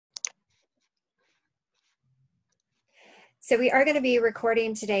So we are going to be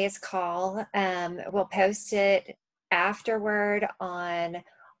recording today's call. We'll post it afterward on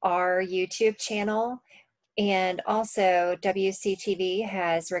our YouTube channel. And also WCTV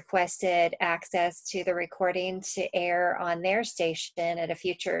has requested access to the recording to air on their station at a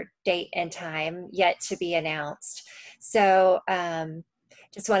future date and time yet to be announced. So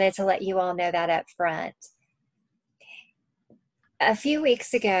just wanted to let you all know that up front. A few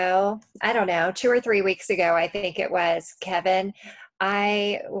weeks ago, I don't know, 2 or 3 weeks ago, I think it was, Kevin,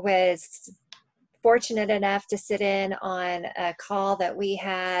 I was fortunate enough to sit in on a call that we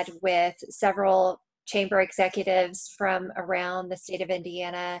had with several chamber executives from around the state of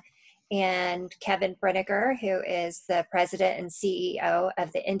Indiana, and Kevin Brinegar, who is the president and CEO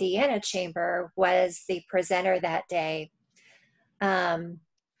of the Indiana Chamber, was the presenter that day.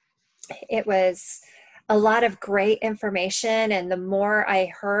 It was a lot of great information, and the more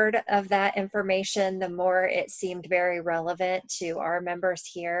I heard of that information, the more it seemed very relevant to our members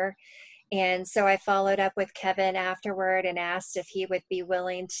here. And so I followed up with Kevin afterward and asked if he would be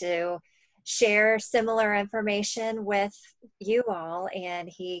willing to share similar information with you all, and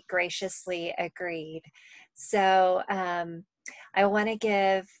he graciously agreed. So I want to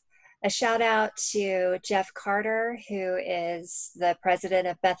give a shout out to Jeff Carter, who is the president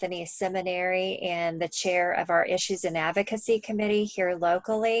of Bethany Seminary and the chair of our Issues and Advocacy Committee here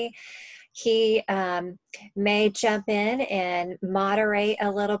locally. He may jump in and moderate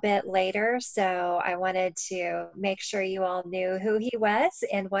a little bit later, so I wanted to make sure you all knew who he was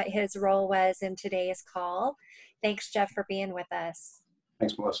and what his role was in today's call. Thanks, Jeff, for being with us.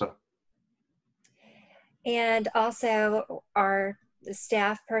 Thanks, Melissa. And also our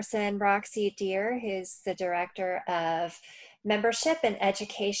staff person, Roxy Deer, who's the director of membership and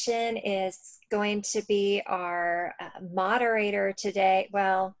education, is going to be our moderator today.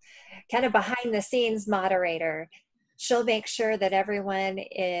 Well, kind of behind the scenes moderator. She'll make sure that everyone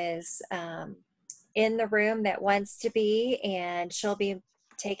is in the room that wants to be, and she'll be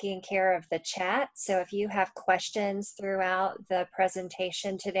taking care of the chat. So if you have questions throughout the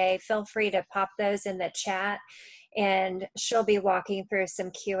presentation today, feel free to pop those in the chat, and she'll be walking through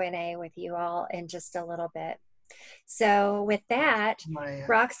some Q&A with you all in just a little bit. So with that,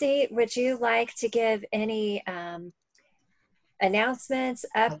 Roxy, would you like to give any announcements,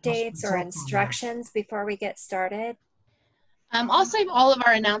 updates, or instructions before we get started? I'll save all of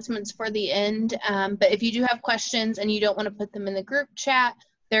our announcements for the end, but if you do have questions and you don't want to put them in the group chat,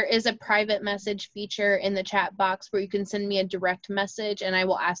 there is a private message feature in the chat box where you can send me a direct message and I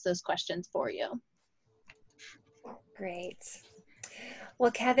will ask those questions for you. Great. Well,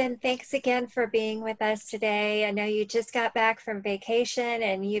 Kevin, thanks again for being with us today. I know you just got back from vacation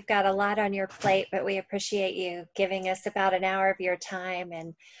and you've got a lot on your plate, but we appreciate you giving us about an hour of your time.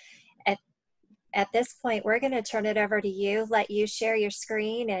 And at this point, we're going to turn it over to you, let you share your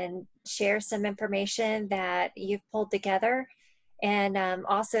screen and share some information that you've pulled together, and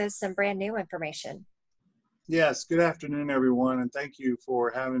also some brand new information. Yes, good afternoon, everyone, and thank you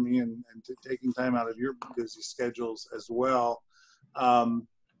for having me and taking time out of your busy schedules as well.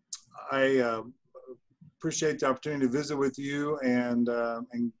 I appreciate the opportunity to visit with you and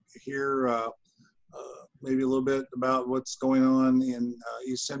hear maybe a little bit about what's going on in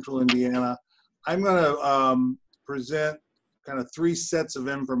East Central Indiana. I'm going to present kind of 3 sets of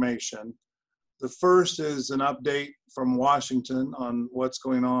information. The first is an update from Washington on what's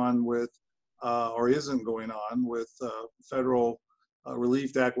going on with, or isn't going on with Federal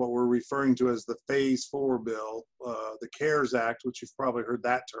Relief Act, what we're referring to as the Phase 4 bill, the CARES Act, which you've probably heard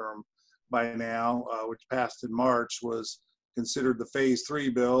that term by now, which passed in March, was considered the Phase 3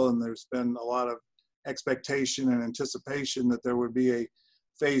 bill, and there's been a lot of expectation and anticipation that there would be a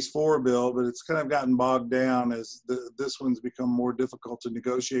Phase 4 bill, but it's kind of gotten bogged down as this one's become more difficult to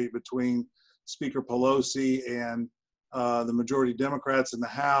negotiate between Speaker Pelosi and the majority Democrats in the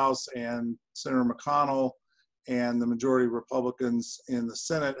House and Senator McConnell and the majority Republicans in the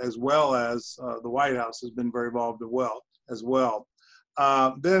Senate, as well as the White House has been very involved as well.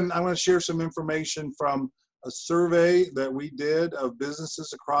 Then I'm going to share some information from a survey that we did of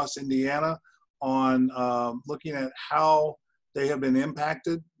businesses across Indiana on looking at how they have been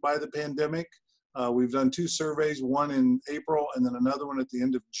impacted by the pandemic. We've done 2 surveys, one in April and then another one at the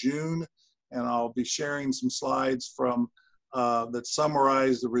end of June. And I'll be sharing some slides from that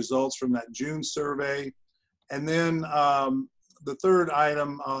summarize the results from that June survey. And then the third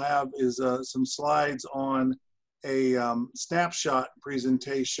item I'll have is some slides on a snapshot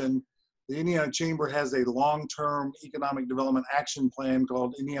presentation. The Indiana Chamber has a long-term economic development action plan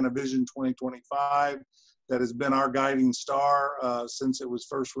called Indiana Vision 2025 that has been our guiding star since it was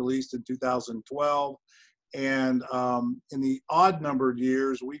first released in 2012. And in the odd numbered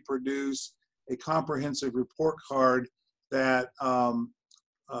years, we produce a comprehensive report card that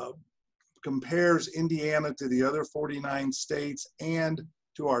compares Indiana to the other 49 states and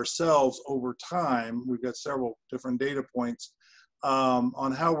to ourselves over time. We've got several different data points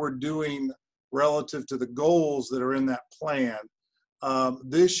on how we're doing relative to the goals that are in that plan.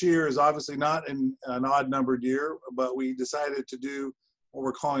 This year is obviously not an odd numbered year, but we decided to do what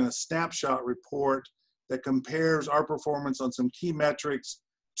we're calling a snapshot report that compares our performance on some key metrics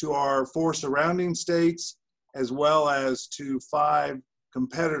to our 4 surrounding states, as well as to 5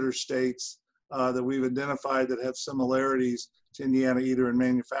 competitor states that we've identified that have similarities to Indiana, either in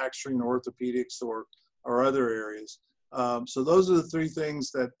manufacturing, orthopedics, or other areas. So those are the 3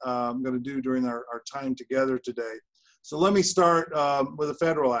 things that I'm going to do during our time together today. So let me start with a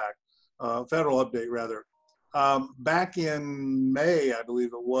federal update rather. Back in May, I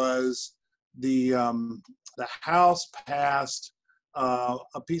believe it was, the House passed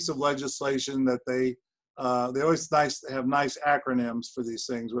a piece of legislation that they always have nice acronyms for these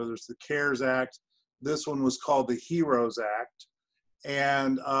things, whether it's the CARES Act. This one was called the HEROES Act,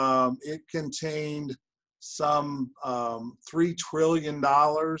 and it contained some $3 trillion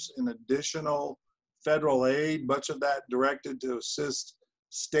in additional federal aid, much of that directed to assist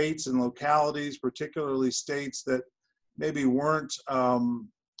states and localities, particularly states that maybe weren't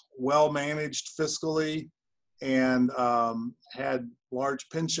well managed fiscally and had large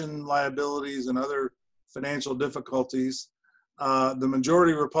pension liabilities and other financial difficulties. The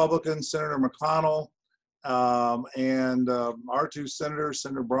majority Republicans, Senator McConnell, and our 2 senators,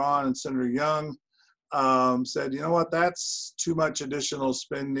 Senator Braun and Senator Young, said, you know what, that's too much additional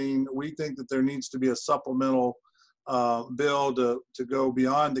spending. We think that there needs to be a supplemental bill to go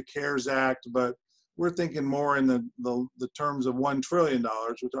beyond the CARES Act, but we're thinking more in the terms of $1 trillion,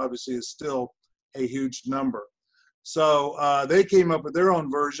 which obviously is still a huge number. So they came up with their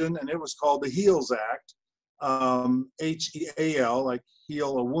own version, and it was called the HEALS Act, H-E-A-L, like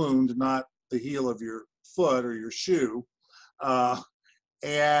heal a wound, not the heel of your foot or your shoe.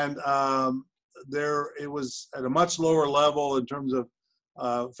 And it was at a much lower level in terms of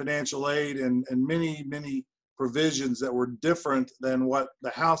financial aid and many, many provisions that were different than what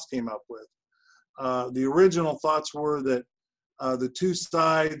the House came up with. The original thoughts were that the 2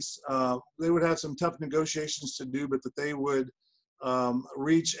 sides, they would have some tough negotiations to do, but that they would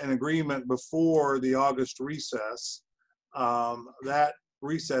reach an agreement before the August recess. That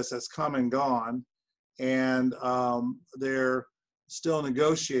recess has come and gone, and they're still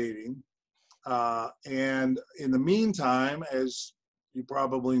negotiating. And in the meantime, as you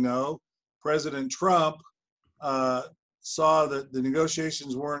probably know, President Trump saw that the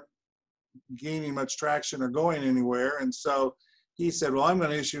negotiations weren't gaining much traction or going anywhere. And so he said, well, I'm going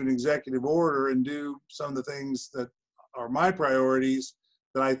to issue an executive order and do some of the things that are my priorities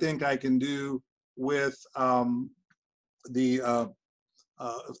that I think I can do with through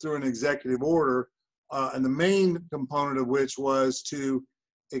an executive order. And the main component of which was to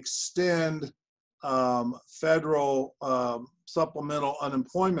extend federal supplemental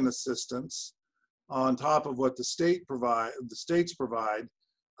unemployment assistance on top of what the states provide,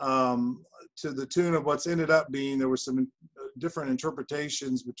 to the tune of what's ended up being, there were some different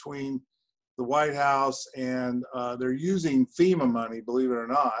interpretations between the White House and they're using FEMA money, believe it or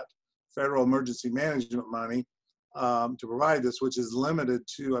not, federal emergency management money, to provide this, which is limited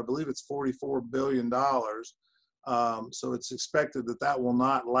to, I believe it's $44 billion. So it's expected that that will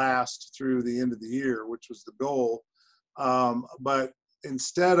not last through the end of the year, which was the goal. But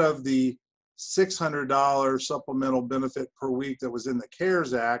instead of the $600 supplemental benefit per week that was in the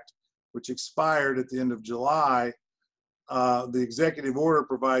CARES Act, which expired at the end of July, the executive order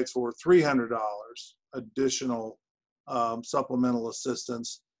provides for $300 additional supplemental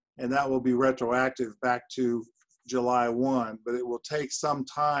assistance, and that will be retroactive back to July 1. But it will take some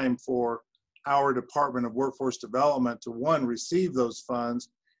time for our Department of Workforce Development to, one, receive those funds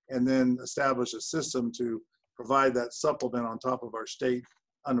and then establish a system to provide that supplement on top of our state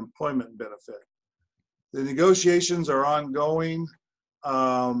unemployment benefit. The negotiations are ongoing,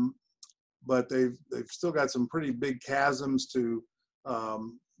 but they've still got some pretty big chasms to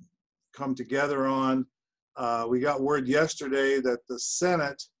come together on. We got word yesterday that the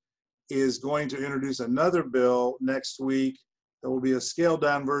Senate is going to introduce another bill next week that will be a scaled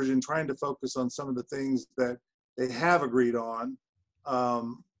down version, trying to focus on some of the things that they have agreed on.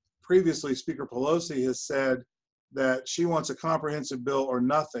 Previously, Speaker Pelosi has said that she wants a comprehensive bill or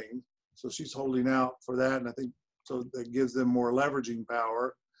nothing. So she's holding out for that. And I think so that gives them more leveraging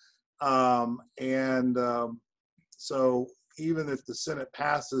power. So even if the Senate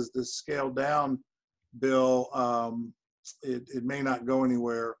passes this scaled down bill, it may not go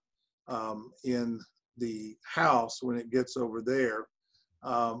anywhere in the House when it gets over there.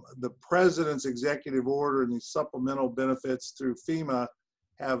 The president's executive order and the supplemental benefits through FEMA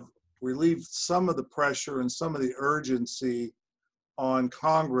have relieved some of the pressure and some of the urgency on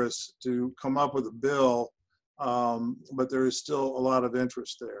Congress to come up with a bill, but there is still a lot of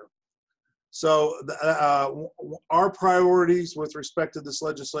interest there. So our priorities with respect to this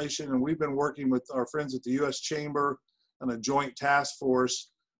legislation, and we've been working with our friends at the U.S. Chamber on a joint task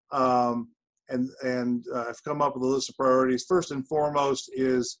force, and I've come up with a list of priorities. First and foremost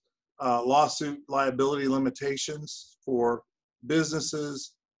is lawsuit liability limitations for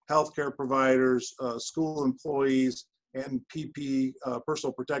businesses, healthcare providers, school employees, and PPE,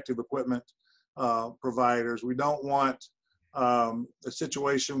 personal protective equipment providers. We don't want a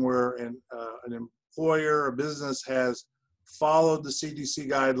situation where an employer or business has followed the CDC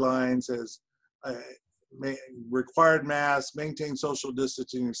guidelines, has required masks, maintained social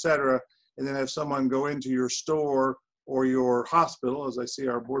distancing, et cetera, and then have someone go into your store or your hospital, as I see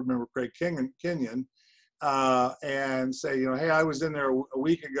our board member Craig Kenyon, and say, you know, hey, I was in there a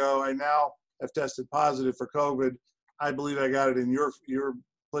week ago. I now have tested positive for COVID. I believe I got it in your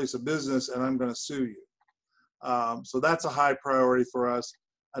place of business, and I'm going to sue you. So that's a high priority for us.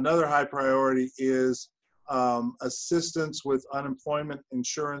 Another high priority is assistance with unemployment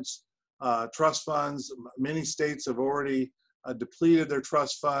insurance trust funds. Many states have already depleted their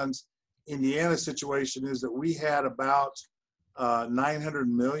trust funds. Indiana's situation is that we had about $900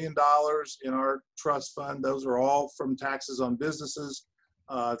 million in our trust fund. Those are all from taxes on businesses.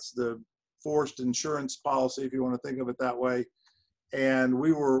 It's the forced insurance policy, if you want to think of it that way. And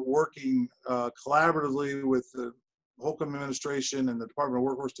we were working collaboratively with the Holcomb administration and the Department of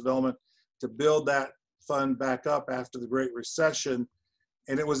Workforce Development to build that fund back up after the Great Recession.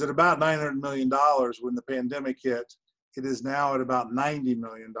 And it was at about $900 million when the pandemic hit. It is now at about $90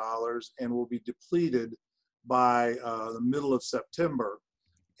 million and will be depleted by the middle of September.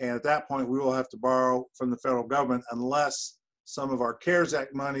 And at that point, we will have to borrow from the federal government unless some of our CARES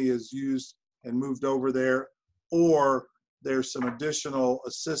Act money is used and moved over there, or there's some additional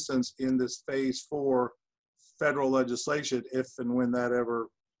assistance in this phase 4 federal legislation if and when that ever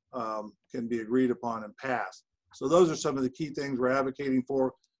can be agreed upon and passed. So those are some of the key things we're advocating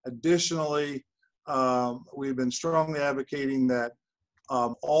for. Additionally, we've been strongly advocating that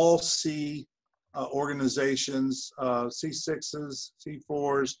all C organizations, C6s,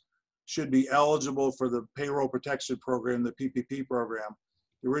 C4s, should be eligible for the payroll protection program, the PPP program.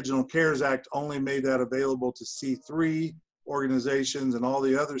 The original CARES Act only made that available to C3 organizations, and all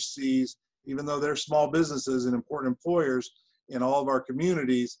the other Cs, even though they're small businesses and important employers in all of our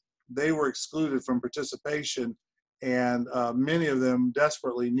communities, they were excluded from participation, and many of them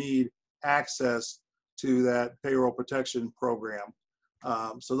desperately need access to that payroll protection program.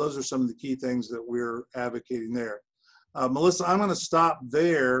 So those are some of the key things that we're advocating there. Melissa, I'm going to stop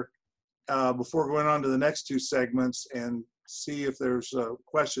there before going on to the next two segments and see if there's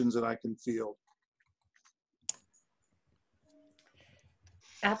questions that I can field.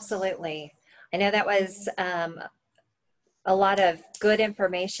 Absolutely. I know that was a lot of good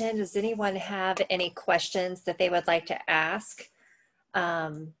information. Does anyone have any questions that they would like to ask?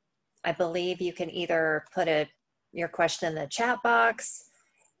 I believe you can either put your question in the chat box,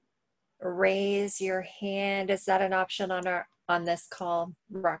 raise your hand. Is that an option on this call,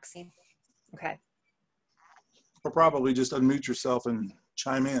 Roxy? Okay. Or probably just unmute yourself and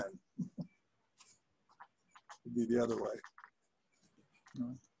chime in. It'd be the other way.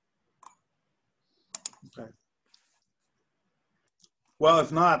 Okay. Well,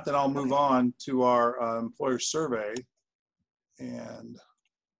 if not, then I'll move on to our employer survey. And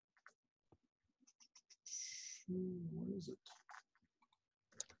what is it?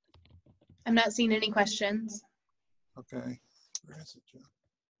 I'm not seeing any questions. Okay. Where is it, Jeff?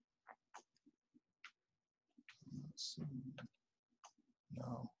 Let's see.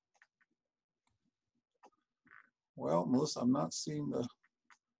 No. Well, Melissa, I'm not seeing the,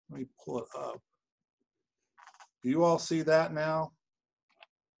 let me pull it up. Do you all see that now?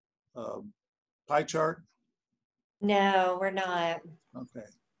 Pie chart? No, we're not. Okay.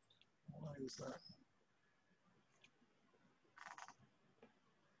 Why is that?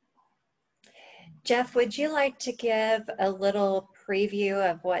 Jeff, would you like to give a little preview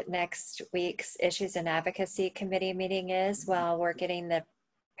of what next week's Issues and Advocacy Committee meeting is while we're getting the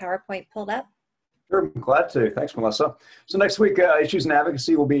PowerPoint pulled up? Sure, I'm glad to. Thanks, Melissa. So next week, Issues and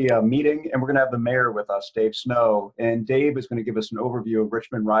Advocacy will be a meeting, and we're going to have the mayor with us, Dave Snow. And Dave is going to give us an overview of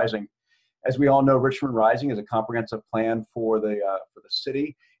Richmond Rising. As we all know, Richmond Rising is a comprehensive plan for the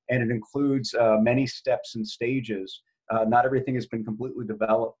city, and it includes many steps and stages. Not everything has been completely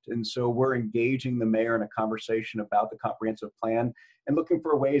developed. And so we're engaging the mayor in a conversation about the comprehensive plan and looking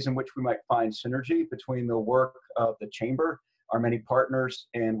for ways in which we might find synergy between the work of the chamber, our many partners,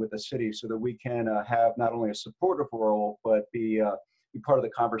 and with the city, so that we can have not only a supportive role, but be part of the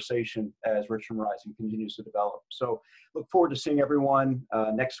conversation as Richmond Rising continues to develop. So look forward to seeing everyone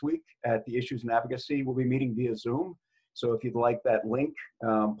next week at the Issues and Advocacy. We'll be meeting via Zoom. So if you'd like that link,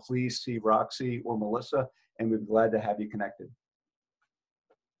 please see Roxy or Melissa, and we'd be glad to have you connected.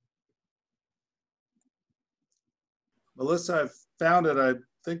 Melissa, I've found it. I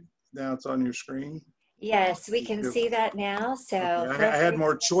think now it's on your screen. Yes, we can see that now. So okay. I had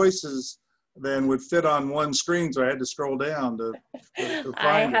more choices than would fit on one screen, so I had to scroll down to find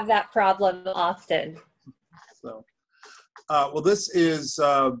I have that problem often. So, well, this is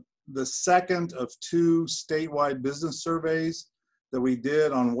the second of 2 statewide business surveys that we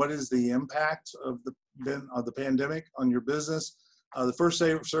did on what is the impact of the pandemic on your business. The first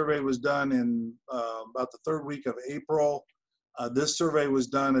survey was done in about the 3rd week of April. This survey was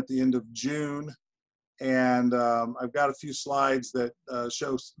done at the end of June. And I've got a few slides that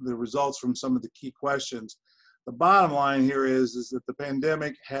show the results from some of the key questions. The bottom line here is that the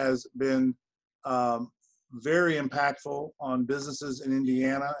pandemic has been very impactful on businesses in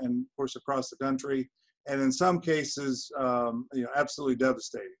Indiana and, of course, across the country, and in some cases, absolutely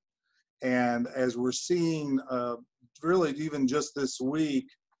devastating. And as we're seeing, really even just this week,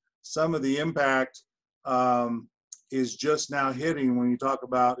 some of the impact is just now hitting when you talk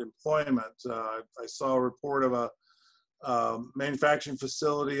about employment. I saw a report of a manufacturing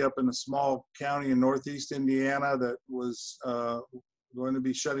facility up in a small county in Northeast Indiana that was going to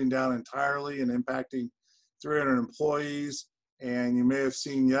be shutting down entirely and impacting 300 employees. And you may have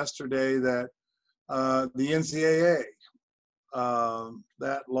seen yesterday that the NCAA,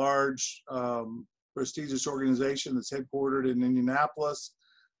 that large prestigious organization that's headquartered in Indianapolis,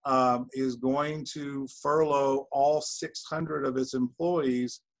 is going to furlough all 600 of its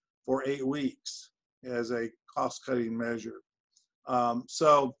employees for 8 weeks as a cost-cutting measure.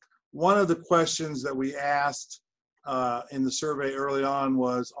 So one of the questions that we asked in the survey early on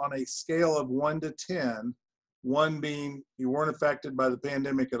was, on a scale of 1 to 10, 1 being you weren't affected by the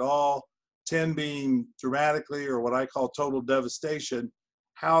pandemic at all, 10 being dramatically, or what I call total devastation,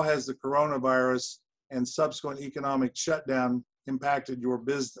 how has the coronavirus and subsequent economic shutdown impacted your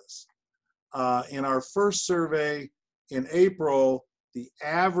business? In our first survey in April, the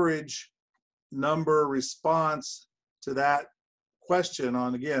average number response to that question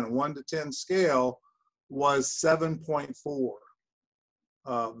on, again, 1 to 10 scale was 7.4.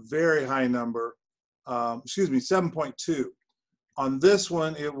 Very high number. 7.2. On this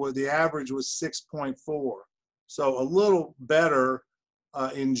one, the average was 6.4. So a little better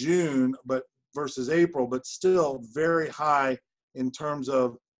in June, but versus April, but still very high in terms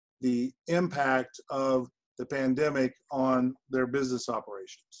of the impact of the pandemic on their business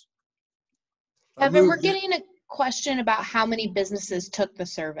operations. Kevin, we're getting a question about how many businesses took the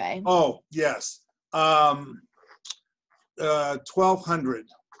survey. Oh, yes. 1,200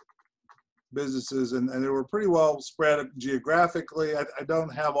 businesses, and they were pretty well spread geographically. I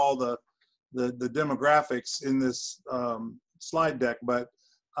don't have all the demographics in this slide deck, but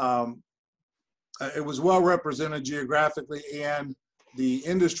it was well represented geographically, and the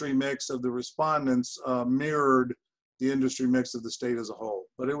industry mix of the respondents mirrored the industry mix of the state as a whole.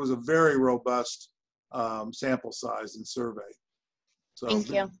 But it was a very robust sample size and survey. So thank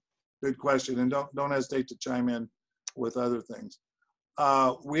you. Good question, and don't hesitate to chime in with other things.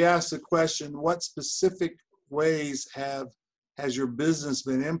 We asked the question, what specific ways has your business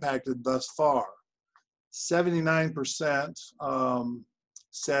been impacted thus far? 79%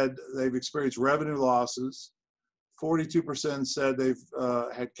 said they've experienced revenue losses. 42% said they've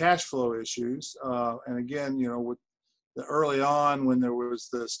had cash flow issues. And again, with the early on when there was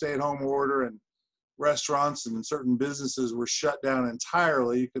the stay-at-home order and restaurants and certain businesses were shut down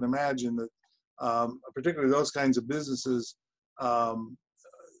entirely, you can imagine that particularly those kinds of businesses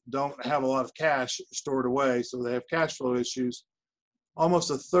don't have a lot of cash stored away, so they have cash flow issues.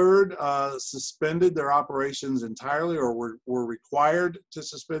 Almost a third suspended their operations entirely, or were required to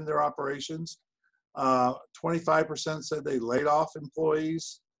suspend their operations. 25% said they laid off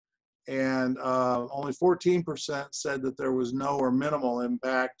employees, and only 14% said that there was no or minimal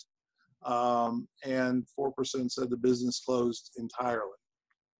impact, and 4% said the business closed entirely.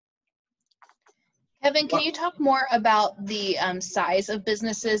 Kevin, can you talk more about the size of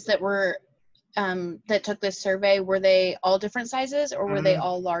businesses that were that took this survey? Were they all different sizes, or were they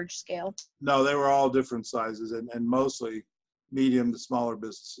all large scale? No, they were all different sizes, and mostly medium to smaller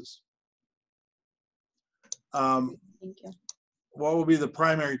businesses. Thank you. What will be the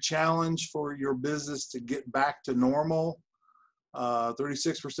primary challenge for your business to get back to normal?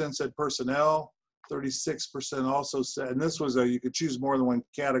 36% said personnel. 36% also said, and this was you could choose more than one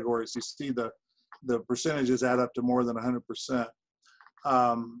category. So you see the percentages add up to more than 100%.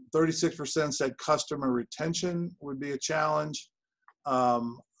 36% said customer retention would be a challenge.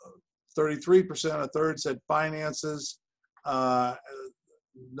 33%, a third, said finances.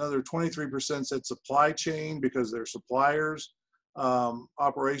 Another 23% said supply chain because their suppliers'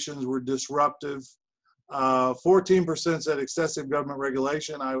 operations were disruptive. 14% said excessive government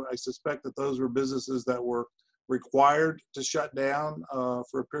regulation. I suspect that those were businesses that were required to shut down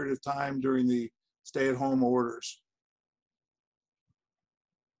for a period of time during the stay-at-home orders.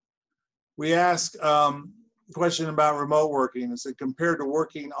 We asked a question about remote working. It said, compared to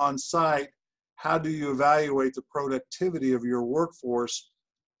working on site, how do you evaluate the productivity of your workforce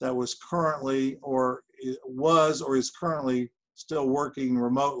that was currently or is currently still working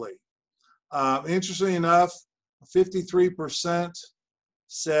remotely? Interestingly enough, 53%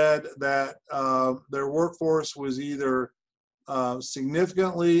 said that their workforce was either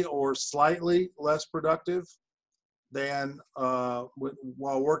significantly or slightly less productive than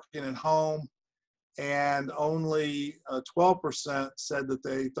while working at home, and only 12% said that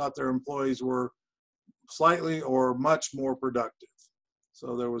they thought their employees were slightly or much more productive.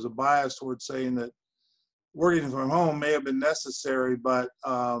 So there was a bias towards saying that working from home may have been necessary, but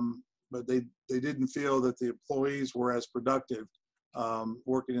they didn't feel that the employees were as productive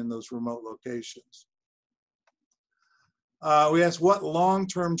working in those remote locations. We asked, what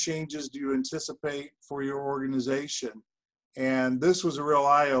long-term changes do you anticipate for your organization? And this was a real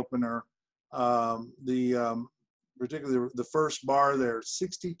eye-opener. Particularly the first bar there,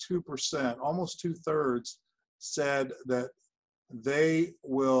 62%, almost 2/3, said that they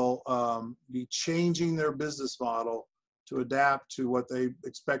will be changing their business model to adapt to what they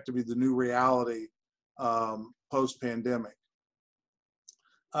expect to be the new reality post-pandemic.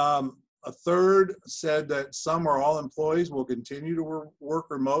 A third said that some or all employees will continue to work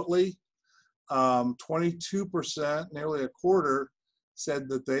remotely. 22%, nearly a quarter, said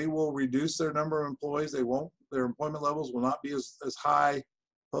that they will reduce their number of employees. Their employment levels will not be as high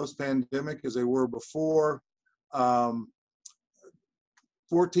post-pandemic as they were before.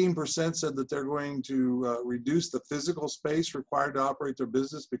 14% said that they're going to reduce the physical space required to operate their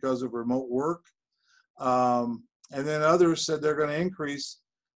business because of remote work. And then others said they're going to increase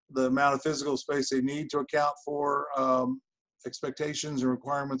the amount of physical space they need to account for expectations and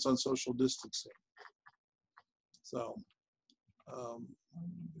requirements on social distancing. So,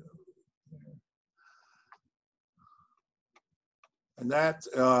 and that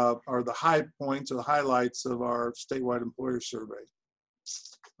are the high points or the highlights of our statewide employer survey.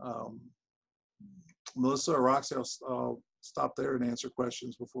 Melissa or Roxy, I'll stop there and answer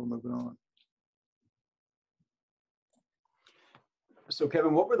questions before moving on. So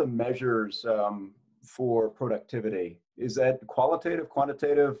Kevin, what were the measures for productivity? Is that qualitative,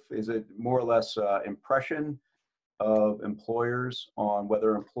 quantitative? Is it more or less impression of employers on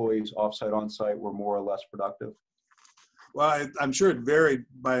whether employees offsite, onsite were more or less productive? Well, I'm sure it varied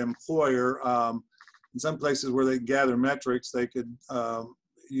by employer. In some places where they gather metrics, they could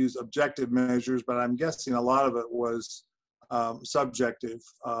use objective measures, but I'm guessing a lot of it was subjective.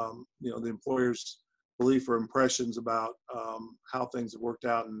 The employer's belief or impressions about how things have worked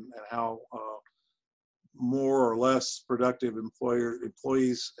out and how more or less productive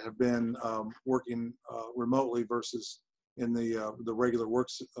employees have been working remotely versus in the regular work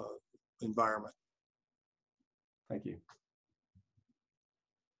environment. Thank you.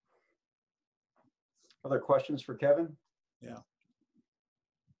 Other questions for Kevin? Yeah.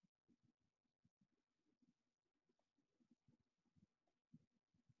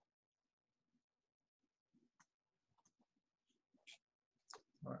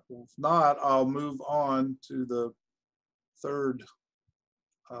 All right. Well, if not, I'll move on to the third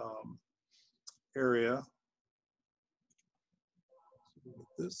area.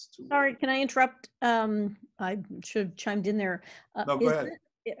 Sorry, can I interrupt? I should have chimed in there. No, go ahead.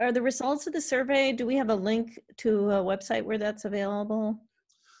 Are the results of the survey, do we have a link to a website where that's available?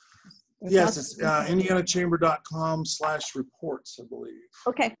 Yes, it's indianachamber.com/reports, I believe.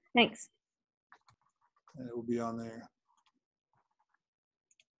 Okay, thanks. And it will be on there.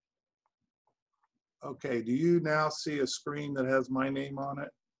 Okay, do you now see a screen that has my name on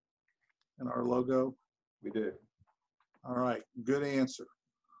it and our logo? We do. All right, good answer.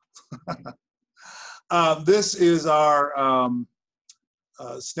 This is our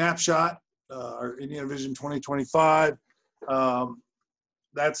snapshot, our Indiana Vision 2025.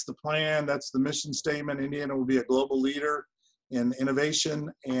 That's the plan. That's the mission statement. Indiana will be a global leader in innovation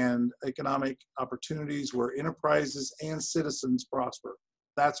and economic opportunities where enterprises and citizens prosper.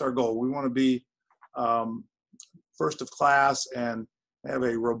 That's our goal. We want to be first of class and have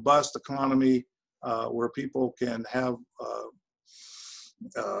a robust economy where people can have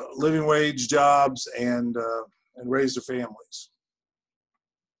living wage jobs and raise their families.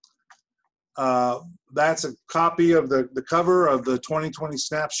 That's a copy of the cover of the 2020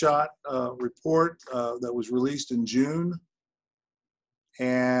 snapshot report that was released in June.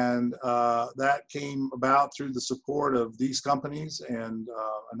 And that came about through the support of these companies and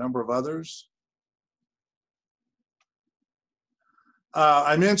a number of others.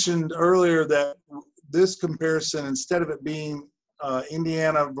 I mentioned earlier that this comparison, instead of it being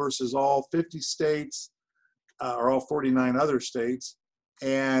Indiana versus all 50 states or all 49 other states,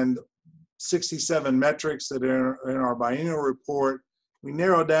 and 67 metrics that are in our biennial report, we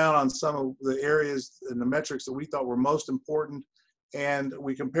narrowed down on some of the areas and the metrics that we thought were most important, and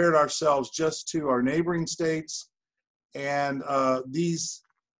we compared ourselves just to our neighboring states and these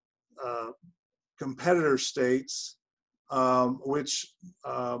competitor states, which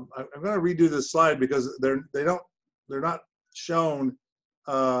I'm going to redo this slide because they're not shown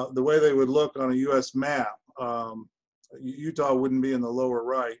the way they would look on a U.S. map. Utah wouldn't be in the lower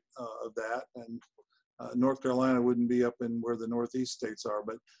right of that, and North Carolina wouldn't be up in where the Northeast states are.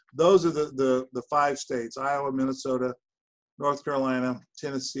 But those are the 5 states: Iowa, Minnesota, North Carolina,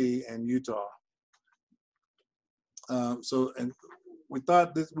 Tennessee, and Utah. And we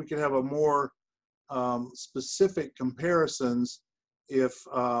thought that we could have a more specific comparisons if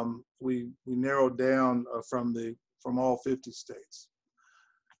we narrowed down from all 50 states.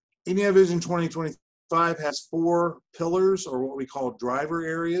 Indiana Vision 2025 has 4 pillars, or what we call driver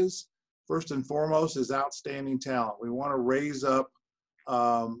areas. First and foremost is outstanding talent. We want to raise up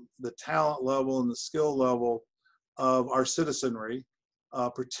the talent level and the skill level of our citizenry,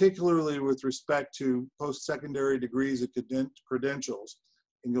 particularly with respect to post-secondary degrees and credentials,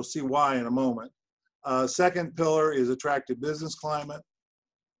 and you'll see why in a moment. Second pillar is attractive business climate,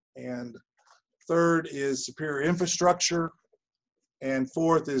 and third is superior infrastructure, and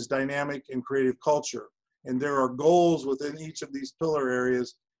fourth is dynamic and creative culture. And there are goals within each of these pillar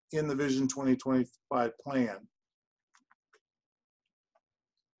areas in the Vision 2025 plan.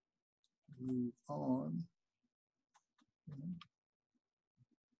 Move on.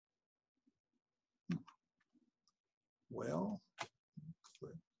 Well,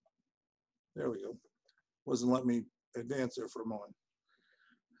 there we go. Wasn't letting me advance there for a moment.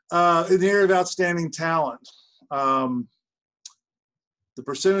 In the area of outstanding talent, the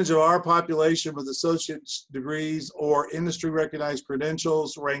percentage of our population with associate's degrees or industry recognized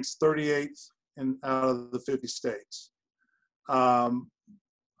credentials ranks 38th out of the 50 states.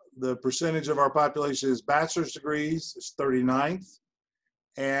 The percentage of our population is bachelor's degrees is 39th,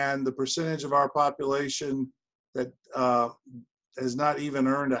 and the percentage of our population that has not even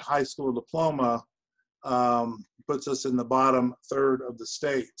earned a high school diploma puts us in the bottom third of the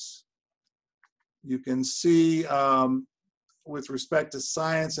states. You can see with respect to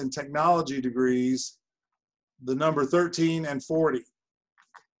science and technology degrees, the number 13 and 40.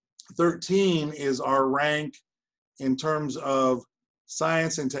 13 is our rank in terms of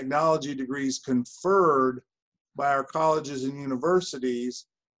science and technology degrees conferred by our colleges and universities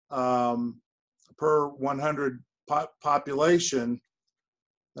per 100 population.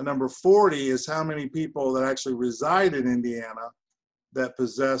 The number 40 is how many people that actually reside in Indiana that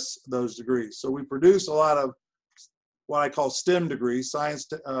possess those degrees. So we produce a lot of what I call STEM degrees: science,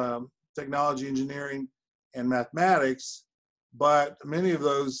 technology, engineering, and mathematics. But many of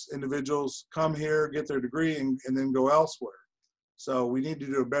those individuals come here, get their degree, and then go elsewhere. So we need to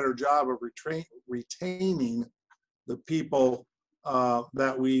do a better job of retaining the people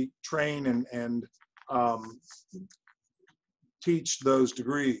that we train and teach those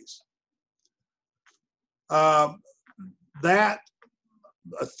degrees.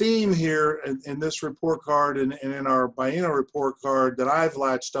 A theme here in this report card and in our biennial report card that I've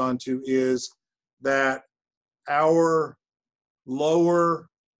latched onto is that our lower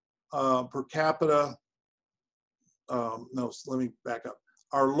per capita, let me back up.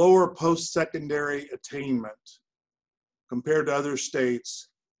 Our lower post-secondary attainment compared to other states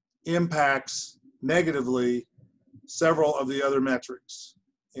impacts negatively several of the other metrics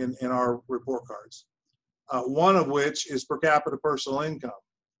in our report cards. One of which is per capita personal income.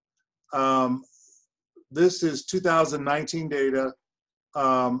 This is 2019 data,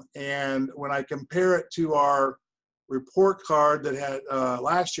 and when I compare it to our report card that had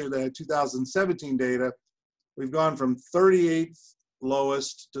last year that had 2017 data, we've gone from 38th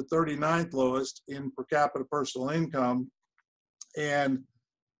lowest to 39th lowest in per capita personal income. And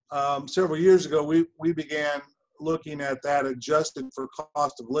several years ago, we began looking at that adjusted for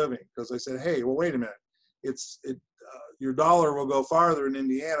cost of living, because I said, hey, well, wait a minute. Your dollar will go farther in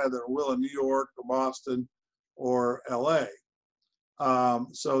Indiana than it will in New York or Boston or LA.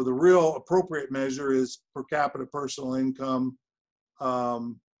 So the real appropriate measure is per capita personal income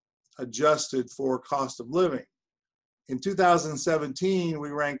adjusted for cost of living. In 2017, we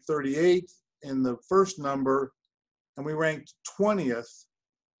ranked 38th in the first number, and we ranked 20th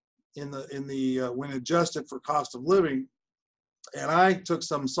in the when adjusted for cost of living. And I took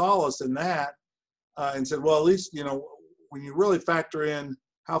some solace in that and said, well, at least, you know, when you really factor in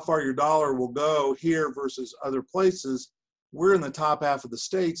how far your dollar will go here versus other places, we're in the top half of the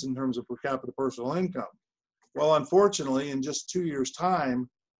states in terms of per capita personal income. Well, unfortunately, in just 2 years' time,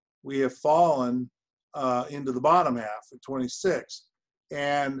 we have fallen into the bottom half at 26.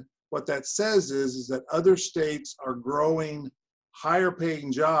 And what that says is that other states are growing higher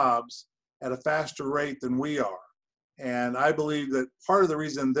paying jobs at a faster rate than we are. And I believe that part of the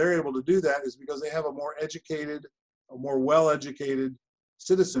reason they're able to do that is because they have a more educated, a more well-educated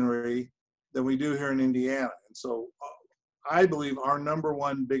citizenry than we do here in Indiana. And so I believe our number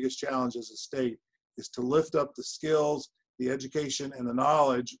one biggest challenge as a state is to lift up the skills, the education, and the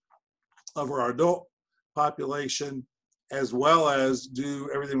knowledge of our adult population, as well as do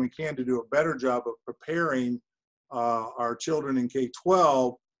everything we can to do a better job of preparing our children in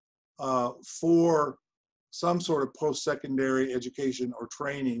K-12 for some sort of post-secondary education or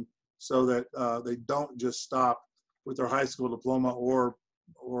training, so that they don't just stop with their high school diploma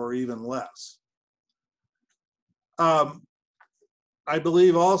or even less. I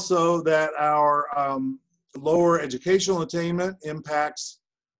believe also that our lower educational attainment impacts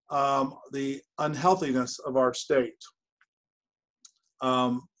the unhealthiness of our state.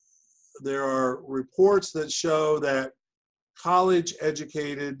 There are reports that show that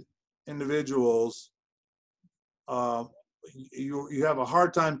college-educated individuals, you have a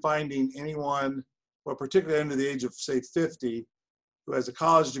hard time finding anyone, well, particularly under the age of, say, 50, who has a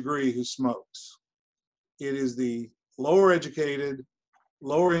college degree who smokes. It is the lower educated,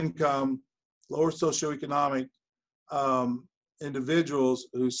 lower income, lower socioeconomic individuals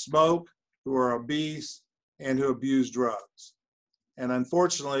who smoke, who are obese, and who abuse drugs. And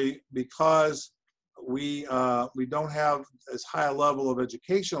unfortunately, because we don't have as high a level of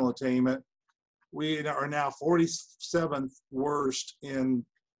educational attainment, we are now 47th worst in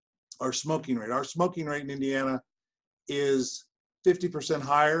our smoking rate. Our smoking rate in Indiana is 50%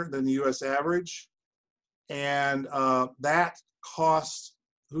 higher than the US average. And that costs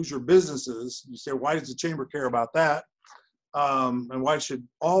Hoosier businesses. You say, why does the chamber care about that? And why should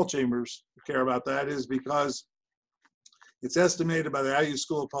all chambers care about that? Is because it's estimated by the IU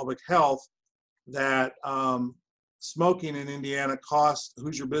School of Public Health that smoking in Indiana costs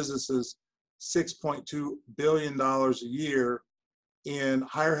Hoosier businesses $6.2 billion a year in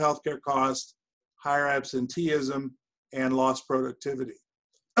higher healthcare costs, higher absenteeism, and lost productivity.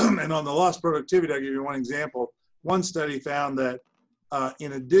 And on the lost productivity, I'll give you one example. One study found that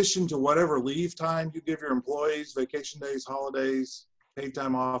in addition to whatever leave time you give your employees, vacation days, holidays, paid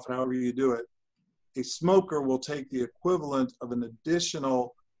time off, however you do it, a smoker will take the equivalent of an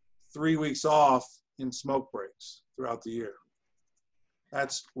additional 3 weeks off in smoke breaks throughout the year.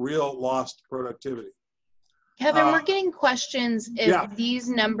 That's real lost productivity. Kevin, we're getting questions if these these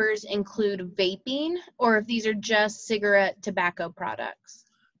numbers include vaping or if these are just cigarette tobacco products.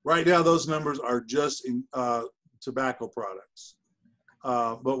 Right now, those numbers are just in tobacco products.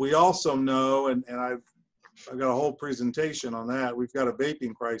 But we also know, and I've got a whole presentation on that, we've got a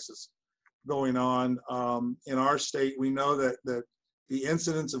vaping crisis going on in our state. We know that the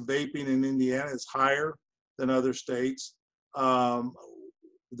incidence of vaping in Indiana is higher than other states.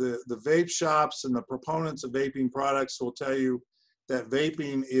 The vape shops and the proponents of vaping products will tell you that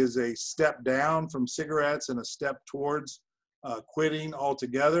vaping is a step down from cigarettes and a step towards quitting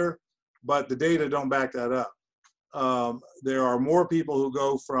altogether, but the data don't back that up. There are more people who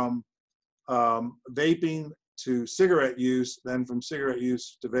go from vaping to cigarette use than from cigarette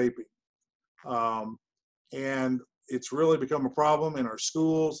use to vaping. And it's really become a problem in our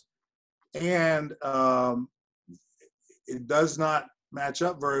schools, and it does not match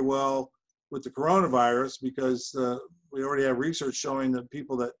up very well with the coronavirus, because we already have research showing that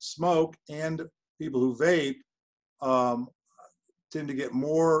people that smoke and people who vape tend to get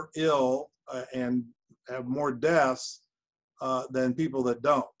more ill and have more deaths than people that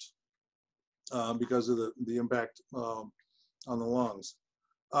don't, because of the impact on the lungs.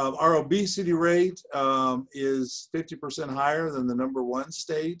 Our obesity rate is 50% higher than the #1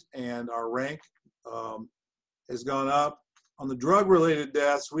 state, and our rank has gone up. On the drug-related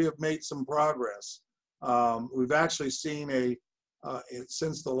deaths, we have made some progress. We've actually seen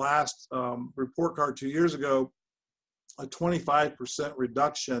since the last report card 2 years ago, a 25%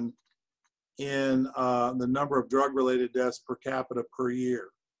 reduction in the number of drug-related deaths per capita per year.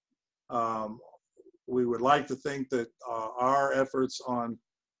 We would like to think that our efforts on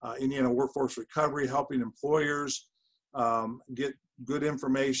Indiana workforce recovery, helping employers get good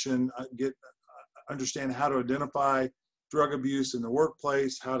information, understand how to identify drug abuse in the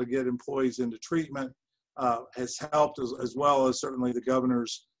workplace, how to get employees into treatment, has helped, as well as certainly the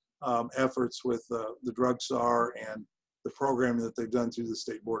governor's efforts with the drug czar and the programming that they've done through the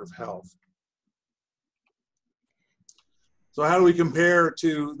State Board of Health. So how do we compare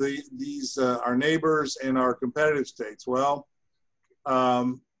to these our neighbors and our competitive states? Well,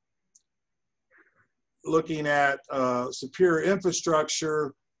 looking at superior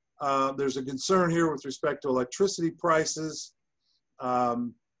infrastructure, there's a concern here with respect to electricity prices.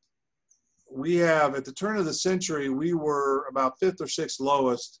 We have, at the turn of the century, we were about 5th or 6th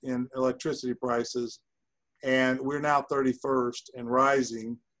lowest in electricity prices, and we're now 31st and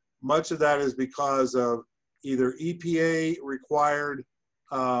rising. Much of that is because of either EPA required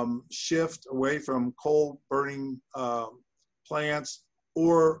shift away from coal burning plants,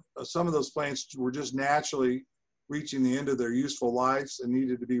 or some of those plants were just naturally reaching the end of their useful lives and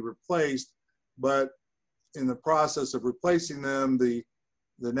needed to be replaced. But in the process of replacing them, the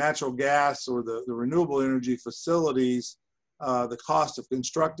natural gas or the renewable energy facilities, the cost of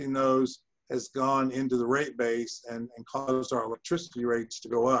constructing those has gone into the rate base and caused our electricity rates to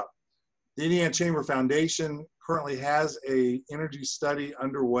go up. The Indiana Chamber Foundation currently has an energy study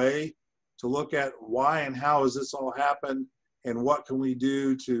underway to look at why and how has this all happened, and what can we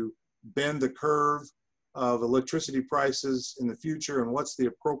do to bend the curve of electricity prices in the future, and what's the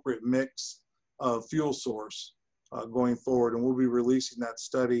appropriate mix of fuel source going forward. And we'll be releasing that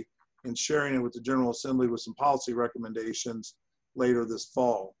study and sharing it with the General Assembly with some policy recommendations later this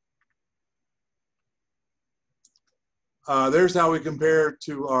fall. There's how we compare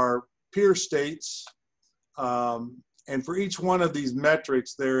to our peer states. And for each one of these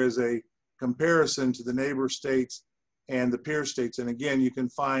metrics, there is a comparison to the neighbor states and the peer states. And again, you can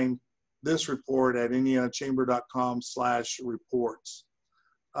find this report at indianachamber.com/reports.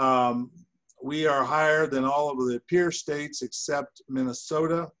 We are higher than all of the peer states except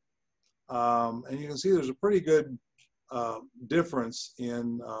Minnesota. And you can see there's a pretty good difference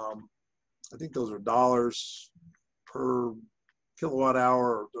in, I think those are dollars per kilowatt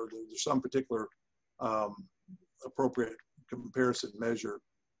hour, or there's some particular appropriate comparison measure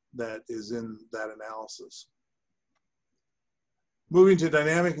that is in that analysis. Moving to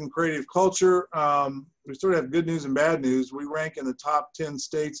dynamic and creative culture, we sort of have good news and bad news. We rank in the top 10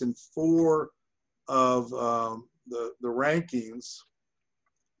 states in 4 of the rankings,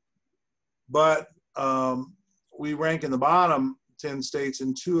 but we rank in the bottom 10 states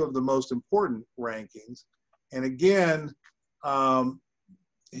in 2 of the most important rankings. And again,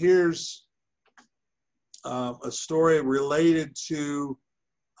 here's a story related to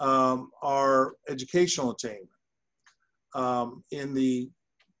our educational attainment. In the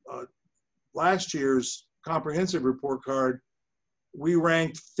last year's comprehensive report card, we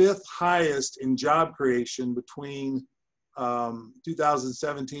ranked 5th highest in job creation between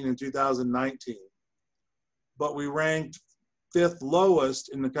 2017 and 2019. But we ranked 5th lowest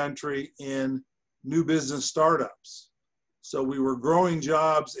in the country in new business startups. So we were growing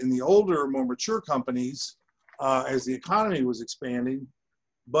jobs in the older, more mature companies as the economy was expanding,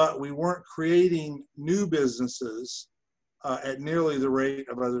 but we weren't creating new businesses at nearly the rate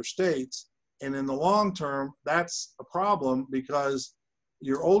of other states. And in the long term, that's a problem, because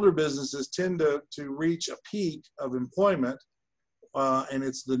your older businesses tend to reach a peak of employment, and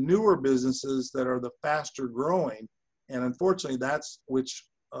it's the newer businesses that are the faster growing. And unfortunately, that's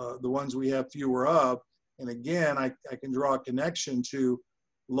the ones we have fewer of. And again, I can draw a connection to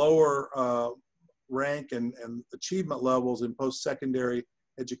lower rank and achievement levels in post-secondary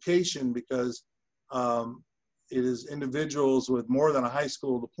education, because it is individuals with more than a high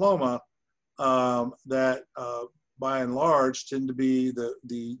school diploma that by and large tend to be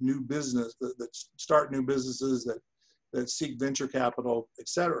the new business, that start new businesses, that seek venture capital, et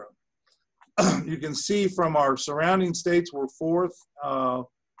cetera. You can see from our surrounding states, we're 4th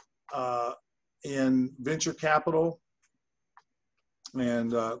in venture capital,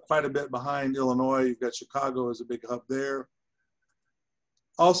 and quite a bit behind Illinois. You've got Chicago as a big hub there.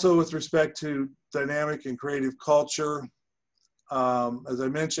 Also, with respect to dynamic and creative culture, As I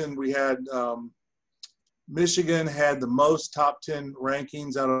mentioned, we had Michigan had the most top 10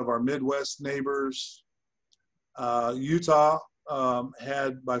 rankings out of our Midwest neighbors. Utah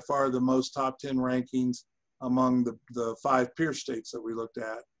had by far the most top 10 rankings among the 5 peer states that we looked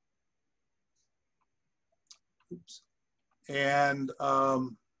at. Oops. And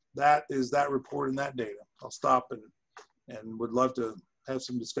that is that report and that data. I'll stop and would love to have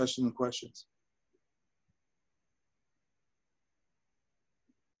some discussion and questions.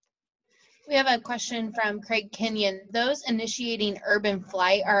 We have a question from Craig Kenyon. Those initiating urban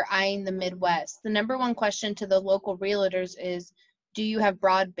flight are eyeing the Midwest. The #1 question to the local realtors is, do you have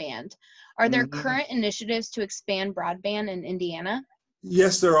broadband? Are there current initiatives to expand broadband in Indiana?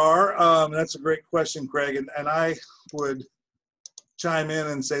 Yes, there are. That's a great question, Craig. And I would chime in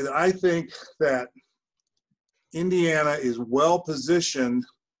and say that I think that Indiana is well positioned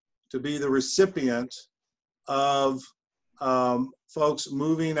to be the recipient of folks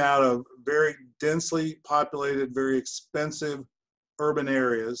moving out of very densely populated, very expensive urban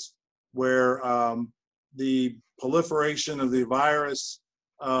areas where the proliferation of the virus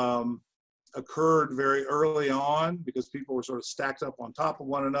occurred very early on because people were sort of stacked up on top of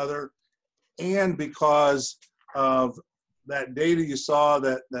one another, and because of that data you saw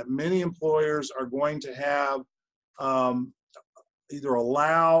that many employers are going to have either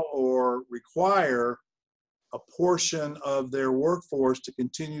allow or require a portion of their workforce to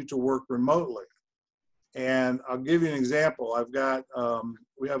continue to work remotely. And I'll give you an example. I've got,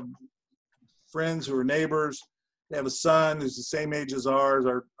 we have friends who are neighbors. They have a son who's the same age as ours.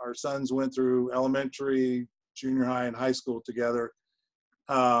 Our sons went through elementary, junior high, and high school together.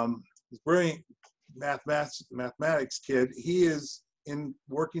 He's brilliant mathematics kid. He is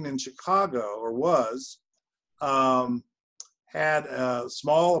working in Chicago, or was, had a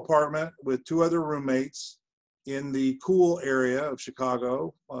small apartment with 2 other roommates in the cool area of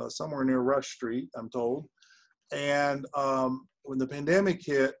Chicago, somewhere near Rush Street, I'm told. And when the pandemic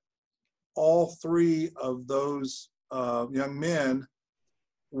hit, all 3 of those young men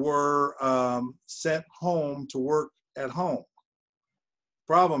were sent home to work at home.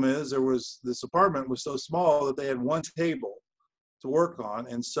 Problem is, this apartment was so small that they had 1 table to work on.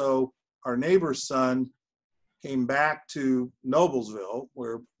 And so our neighbor's son came back to Noblesville,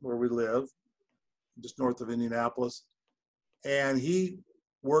 where we live, just north of Indianapolis. And he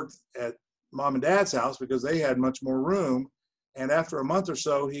worked at mom and dad's house because they had much more room. And after a month or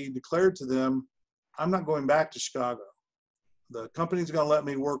so, he declared to them, I'm not going back to Chicago. The company's going to let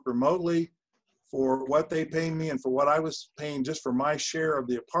me work remotely for what they pay me and for what I was paying just for my share of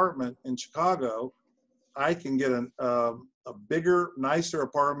the apartment in Chicago. I can get a bigger, nicer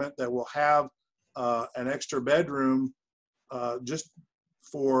apartment that will have an extra bedroom just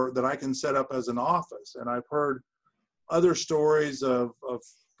for that I can set up as an office. And I've heard other stories of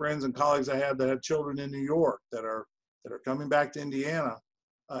friends and colleagues I have that have children in New York that are coming back to Indiana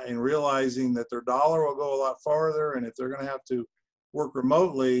and realizing that their dollar will go a lot farther, and if they're going to have to work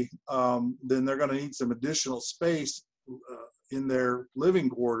remotely, then they're going to need some additional space in their living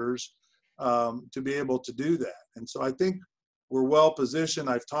quarters to be able to do that. And so I think we're well positioned.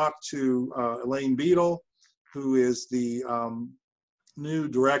 I've talked to Elaine Beadle, who is the new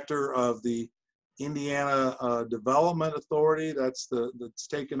director of the Indiana Development Authority. That's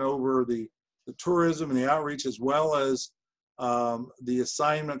taken over the tourism and the outreach, as well as the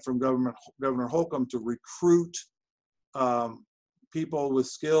assignment from Governor Holcomb to recruit people with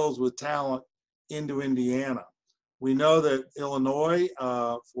skills, with talent into Indiana. We know that Illinois,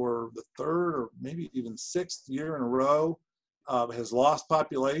 for the 3rd or maybe even 6th year in a row, has lost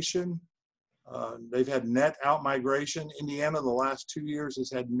population. They've had net out-migration. Indiana, the last 2 years,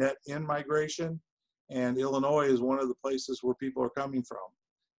 has had net in-migration. And Illinois is one of the places where people are coming from.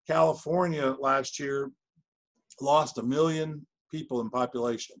 California last year lost 1 million people in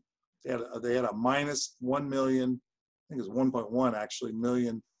population. They had a minus 1 million, I think it's 1.1 actually,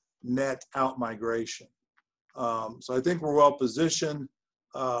 million net out-migration. So I think we're well positioned.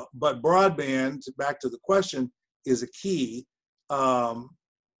 But broadband, back to the question, is a key.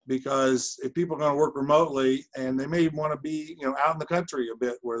 Because if people are going to work remotely, and they may want to be, out in the country a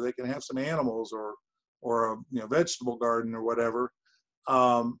bit where they can have some animals or a vegetable garden or whatever,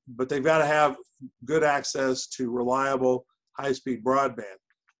 but they've got to have good access to reliable, high-speed broadband.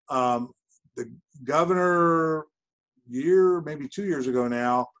 The governor, maybe 2 years ago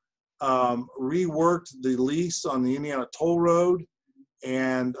now, reworked the lease on the Indiana Toll Road,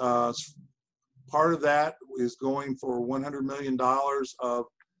 and part of that is going for $100 million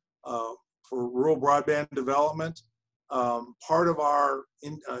for rural broadband development. Part of our,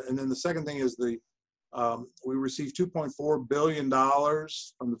 and then the second thing is the We received $2.4 billion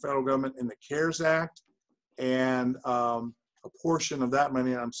from the federal government in the CARES Act, and a portion of that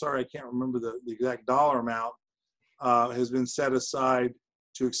money, I'm sorry, I can't remember the exact dollar amount, has been set aside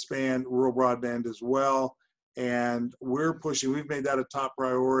to expand rural broadband as well. And we're pushing, we've made that a top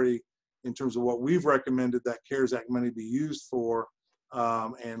priority in terms of what we've recommended that CARES Act money be used for.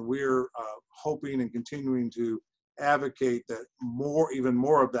 And we're hoping and continuing to advocate that even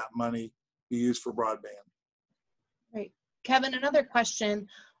more of that money be used for broadband. Right. Kevin, another question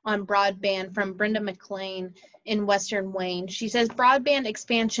on broadband from Brenda McLean in Western Wayne. She says, broadband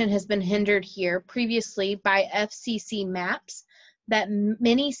expansion has been hindered here previously by FCC maps that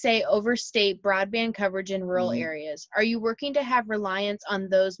many say overstate broadband coverage in rural areas. Are you working to have reliance on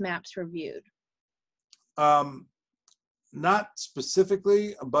those maps reviewed? Not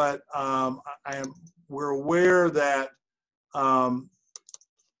specifically, but we're aware that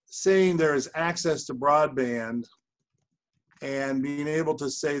saying there is access to broadband and being able to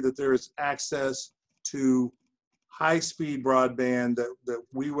say that there is access to high-speed broadband that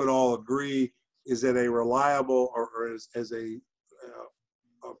we would all agree is at a reliable or as a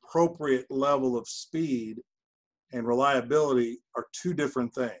appropriate level of speed and reliability are two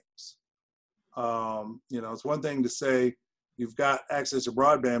different things. You know, it's one thing to say you've got access to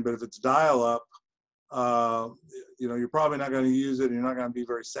broadband, but if it's dial-up, you know, you're probably not going to use it and you're not going to be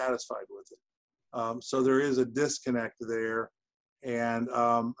very satisfied with it. So there is a disconnect there. And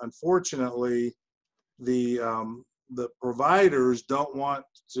unfortunately, the providers don't want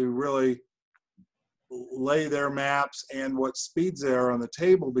to really lay their maps and what speeds they are on the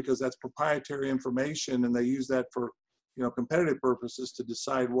table because that's proprietary information, and they use that for, you know, competitive purposes to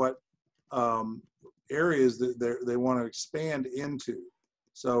decide what areas that they want to expand into.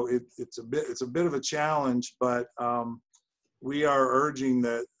 So it's a bit of a challenge, but we are urging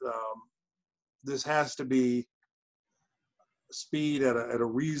that this has to be speed at a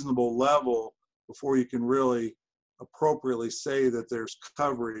reasonable level before you can really appropriately say that there's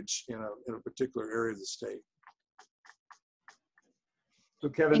coverage in a particular area of the state. So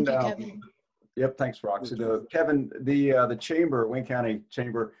Kevin, Thank you, Kevin. Yep, thanks, Roxy. Kevin, the chamber, Wayne County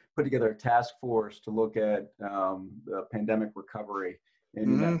Chamber, put together a task force to look at the pandemic recovery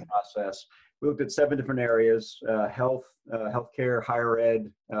in that process. We looked at 7 different areas: health, healthcare, higher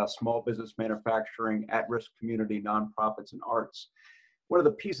ed, small business, manufacturing, at-risk community, nonprofits, and arts. One of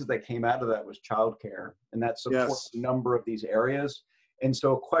the pieces that came out of that was childcare, and that supports a number of these areas. And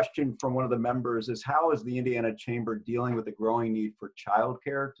so a question from one of the members is, how is the Indiana Chamber dealing with the growing need for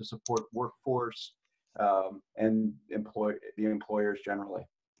childcare to support workforce and the employers generally?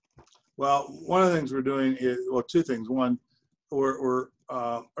 Well, one of the things we're doing is, well, 2 things. One, we're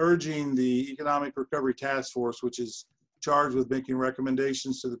urging the Economic Recovery Task Force, which is charged with making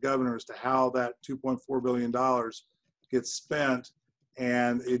recommendations to the governor as to how that $2.4 billion gets spent.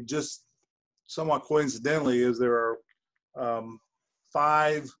 And it just somewhat coincidentally is there are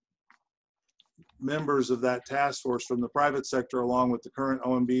 5 members of that task force from the private sector, along with the current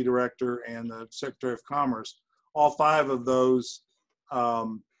OMB director and the Secretary of Commerce. All 5 of those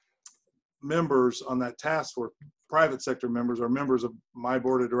members on that task force, private sector members, are members of my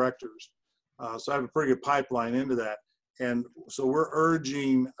board of directors. So I have a pretty good pipeline into that. And so we're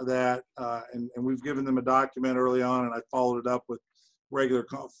urging that, and we've given them a document early on, and I followed it up with regular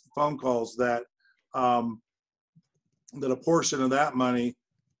phone calls, that that a portion of that money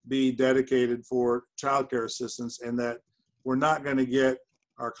be dedicated for child care assistance, and that we're not going to get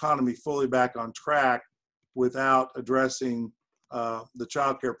our economy fully back on track without addressing the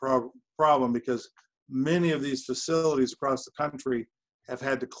child care problem, because many of these facilities across the country have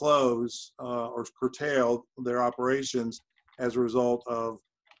had to close or curtail their operations as a result of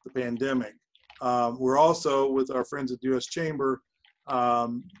the pandemic. We're also, with our friends at the U.S. Chamber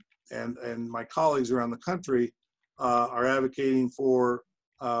and my colleagues around the country, are advocating for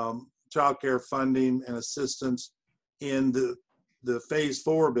child care funding and assistance in the Phase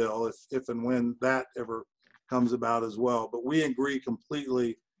 4 bill, if and when that ever comes about as well. But we agree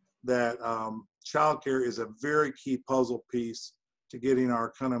completely that child care is a very key puzzle piece to getting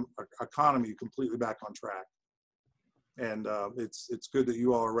our economy completely back on track. And it's good that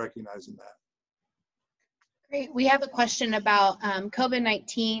you all are recognizing that. Great. We have a question about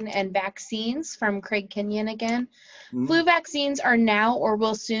COVID-19 and vaccines from Craig Kenyon again. Flu vaccines are now or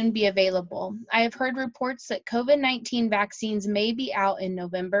will soon be available. I have heard reports that COVID-19 vaccines may be out in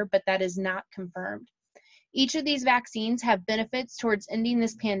November, but that is not confirmed. Each of these vaccines have benefits towards ending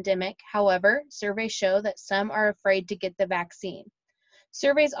this pandemic. However, surveys show that some are afraid to get the vaccine.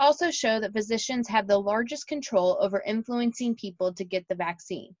 Surveys also show that physicians have the largest control over influencing people to get the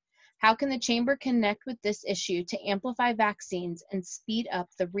vaccine. How can the chamber connect with this issue to amplify vaccines and speed up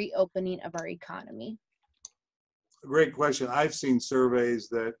the reopening of our economy? Great question. I've seen surveys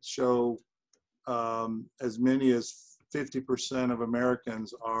that show as many as 50% of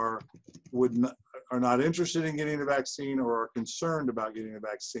Americans are not interested in getting a vaccine or are concerned about getting a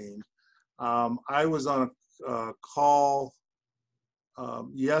vaccine. I was on a call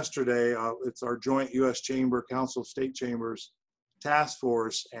yesterday. It's our joint U.S. Chamber, Council of State Chambers task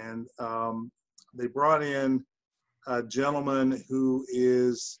force, and they brought in a gentleman who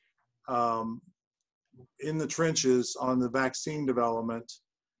is in the trenches on the vaccine development,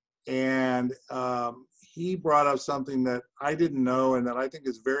 and he brought up something that I didn't know and that I think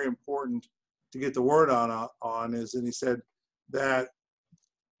is very important to get the word on is, and he said that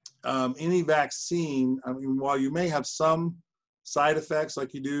any vaccine, I mean, while you may have some side effects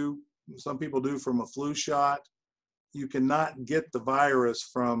like some people do from a flu shot, you cannot get the virus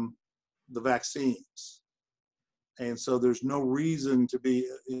from the vaccines. And so there's no reason to be,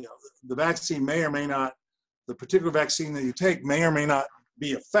 the vaccine may or may not, the particular vaccine that you take may or may not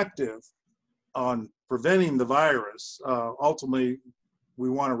be effective on preventing the virus. Ultimately, we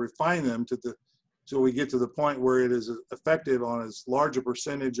want to refine them till we get to the point where it is effective on as large a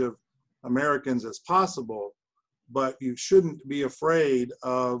percentage of Americans as possible. But you shouldn't be afraid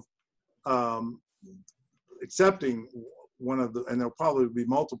of accepting one of the, and there'll probably be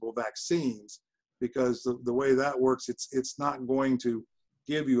multiple vaccines, because the way that works, it's not going to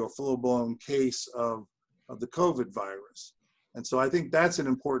give you a full-blown case of the COVID virus. And so I think that's an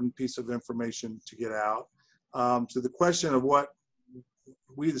important piece of information to get out. To the question of what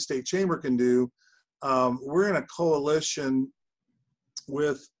we, the state chamber, can do, we're in a coalition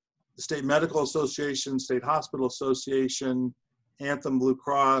with the State Medical Association, State Hospital Association, Anthem Blue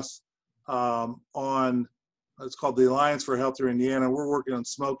Cross, on, it's called the Alliance for Healthier Indiana. We're working on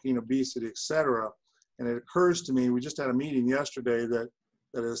smoking, obesity, et cetera. And it occurs to me, we just had a meeting yesterday, that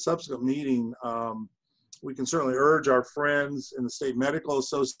at a subsequent meeting, we can certainly urge our friends in the State Medical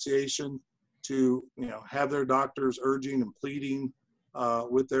Association to have their doctors urging and pleading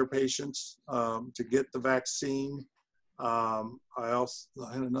with their patients to get the vaccine. I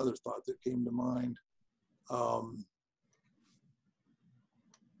had another thought that came to mind.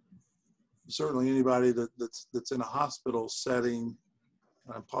 Certainly anybody that's in a hospital setting,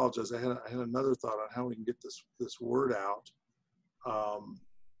 I apologize, I had another thought on how we can get this word out.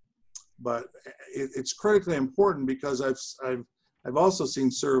 But it's critically important, because I've also seen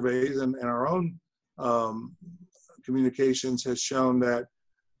surveys, and our own communications has shown that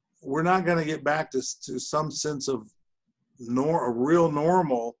we're not going to get back to some sense of a real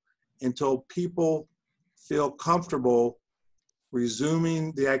normal until people feel comfortable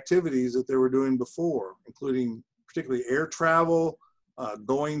resuming the activities that they were doing before, including particularly air travel,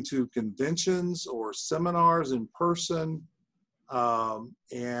 going to conventions or seminars in person,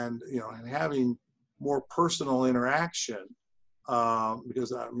 and having more personal interaction.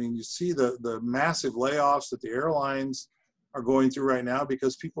 Because I mean, you see the massive layoffs that the airlines are going through right now,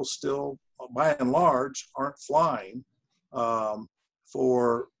 because people still, by and large, aren't flying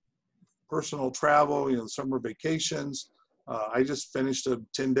for personal travel, summer vacations. I just finished a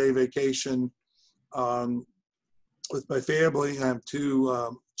 10-day vacation with my family. I have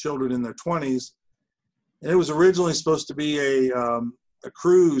two children in their 20s. And it was originally supposed to be a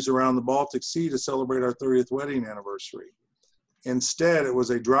cruise around the Baltic Sea to celebrate our 30th wedding anniversary. Instead, it was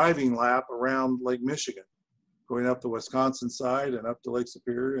a driving lap around Lake Michigan, going up the Wisconsin side and up to Lake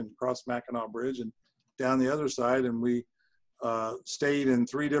Superior and across Mackinac Bridge and down the other side. And we stayed in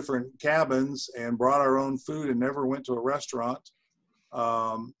 3 different cabins and brought our own food and never went to a restaurant,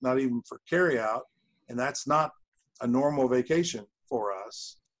 not even for carryout. And that's not a normal vacation for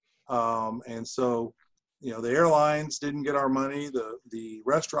us. And so, the airlines didn't get our money, the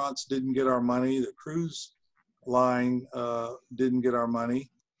restaurants didn't get our money, the cruise line didn't get our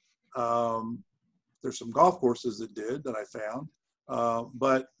money. There's some golf courses that did, that I found,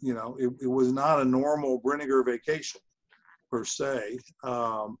 but it was not a normal Brinegar vacation per se,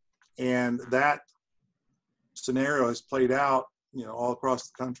 and that scenario has played out all across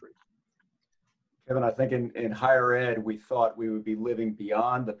the country. Kevin, I think in higher ed, we thought we would be living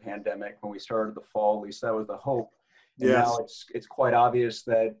beyond the pandemic when we started the fall. At least that was the hope. And Yes. Now it's quite obvious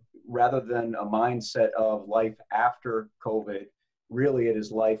that rather than a mindset of life after COVID, really it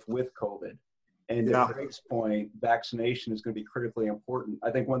is life with COVID. And Yeah. to Greg's point, vaccination is going to be critically important.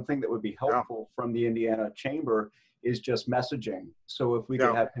 I think one thing that would be helpful from the Indiana Chamber is just messaging. So if we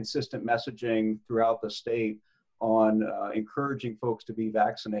could have consistent messaging throughout the state on encouraging folks to be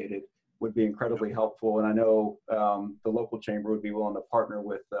vaccinated, would be incredibly helpful. And I know the local chamber would be willing to partner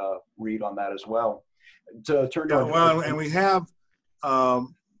with Reed on that as well. To turn to well, and we have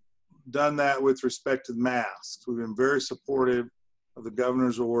done that with respect to masks. We've been very supportive of the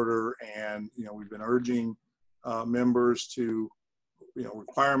governor's order, and we've been urging members to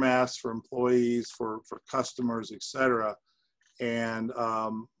require masks for employees, for customers, etc. And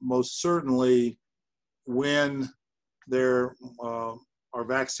most certainly, when there are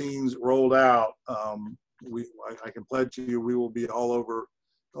vaccines rolled out, I can pledge you we will be all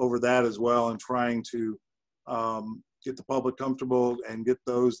over that as well, and trying to get the public comfortable and get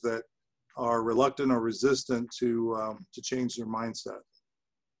those that are reluctant or resistant to change their mindset.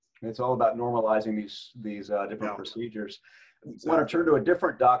 It's all about normalizing these different procedures. Exactly. I want to turn to a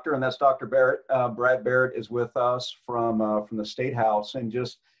different doctor, and that's Dr. Barrett. Brad Barrett is with us from the State House, and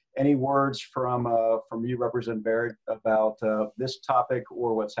just any words from you, Representative Barrett, about this topic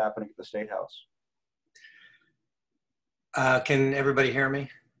or what's happening at the State House? Can everybody hear me?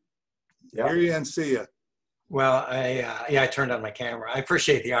 Yeah. Hear you and see you. Well, I turned on my camera. I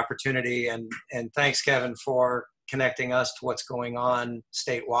appreciate the opportunity, and thanks, Kevin, for connecting us to what's going on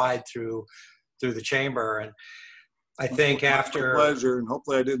statewide through the chamber. And I think after my pleasure, and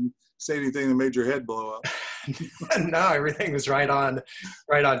hopefully I didn't say anything that made your head blow up. No, everything was right on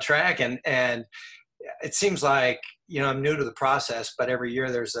track, and it seems like I'm new to the process, but every year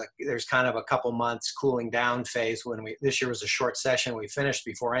there's kind of a couple months cooling down phase. This year was a short session. We finished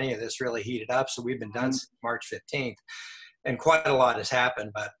before any of this really heated up, so we've been done since March 15th, and quite a lot has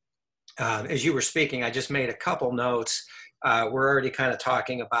happened. But as you were speaking, I just made a couple notes. We're already kind of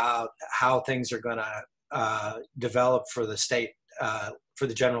talking about how things are going to develop for the state, for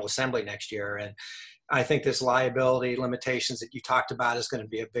the General Assembly next year, and I think this liability limitations that you talked about is going to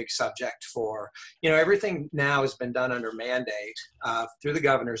be a big subject for, everything now has been done under mandate through the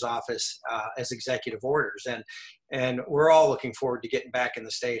governor's office as executive orders. And we're all looking forward to getting back in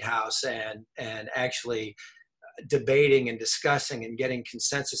the State House and actually debating and discussing and getting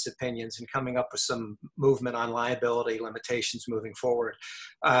consensus opinions and coming up with some movement on liability limitations moving forward.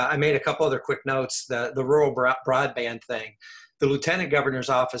 I made a couple other quick notes. The rural broadband thing. The Lieutenant Governor's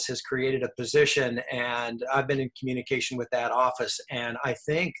office has created a position, and I've been in communication with that office. And I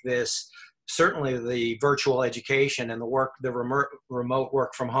think certainly the virtual education and the remote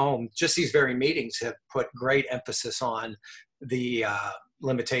work from home, just these very meetings have put great emphasis on the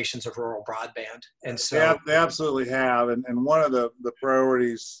limitations of rural broadband. And so they absolutely have. And one of the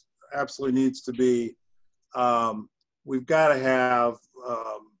priorities absolutely needs to be, we've got to have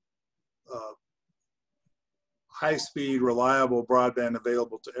high-speed, reliable broadband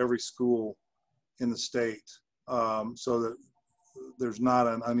available to every school in the state, so that there's not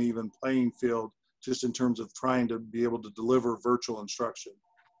an uneven playing field just in terms of trying to be able to deliver virtual instruction.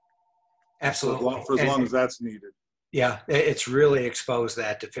 Absolutely. For as long as that's needed. Yeah, it's really exposed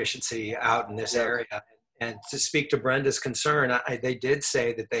that deficiency out in this area. And to speak to Brenda's concern, they did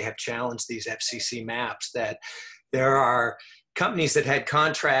say that they have challenged these FCC maps, that there are companies that had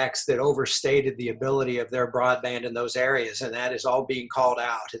contracts that overstated the ability of their broadband in those areas, and that is all being called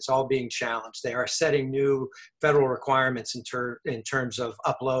out. It's all being challenged. They are setting new federal requirements in terms of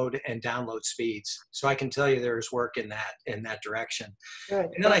upload and download speeds. So I can tell you there is work in that direction. Good.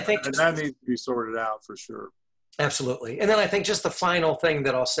 And then I think that needs to be sorted out for sure. Absolutely. And then I think just the final thing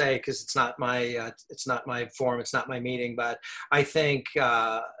that I'll say, because it's not my forum, it's not my meeting, but I think,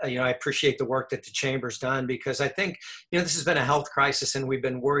 I appreciate the work that the Chamber's done, because I think, this has been a health crisis, and we've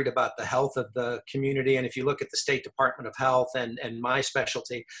been worried about the health of the community. And if you look at the State Department of Health and my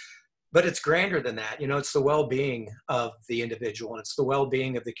specialty, but it's grander than that. It's the well-being of the individual, and it's the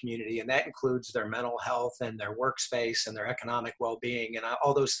well-being of the community, and that includes their mental health and their workspace and their economic well-being, and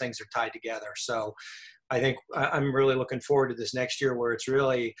all those things are tied together. So I think I'm really looking forward to this next year, where it's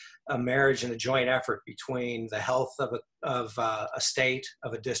really a marriage and a joint effort between the health of a state,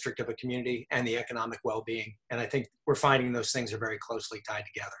 of a district, of a community, and the economic well-being. And I think we're finding those things are very closely tied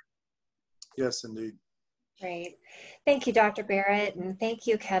together. Yes, indeed. Great. Thank you, Dr. Barrett, and thank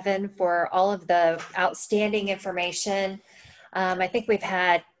you, Kevin, for all of the outstanding information. I think we've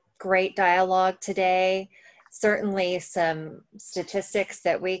had great dialogue today. Certainly some statistics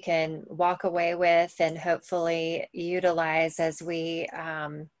that we can walk away with and hopefully utilize as we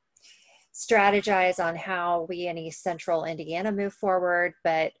strategize on how we in East Central Indiana move forward,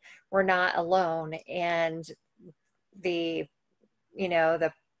 but we're not alone. And the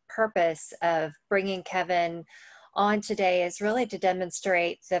purpose of bringing Kevin on today is really to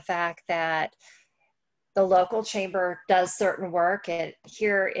demonstrate the fact that the local chamber does certain work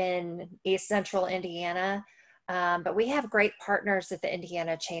here in East Central Indiana. But we have great partners at the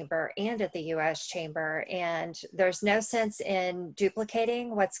Indiana Chamber and at the U.S. Chamber, and there's no sense in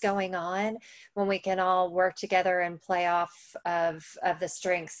duplicating what's going on when we can all work together and play off of the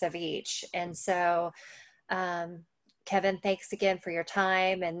strengths of each. And so, Kevin, thanks again for your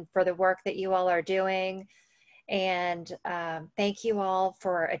time and for the work that you all are doing. And thank you all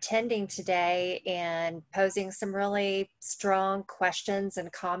for attending today and posing some really strong questions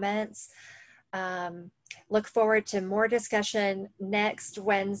and comments. Look forward to more discussion next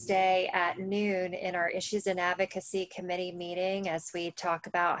Wednesday at noon in our Issues and Advocacy Committee meeting as we talk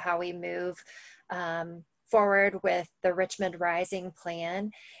about how we move forward with the Richmond Rising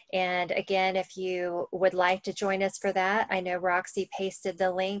Plan. And again, if you would like to join us for that, I know Roxy pasted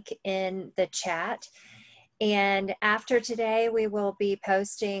the link in the chat. And after today, we will be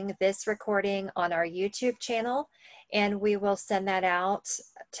posting this recording on our YouTube channel, and we will send that out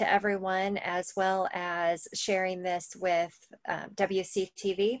to everyone, as well as sharing this with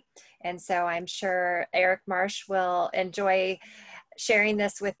WCTV. And so I'm sure Eric Marsh will enjoy sharing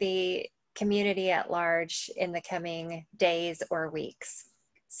this with the community at large in the coming days or weeks.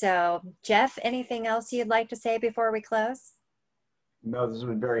 So Jeff, anything else you'd like to say before we close? No, this has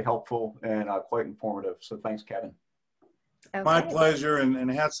been very helpful and quite informative. So thanks, Kevin. Okay. My pleasure,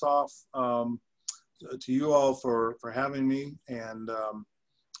 and hats off to you all for having me, and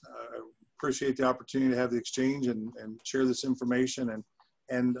I appreciate the opportunity to have the exchange and share this information,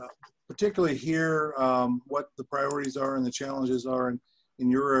 and particularly hear what the priorities are and the challenges are in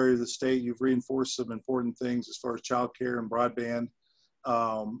your area of the state. You've reinforced some important things as far as childcare and broadband,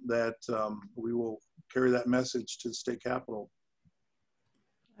 that we will carry that message to the state capitol.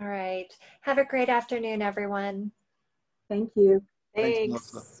 All right. Have a great afternoon, everyone. Thank you.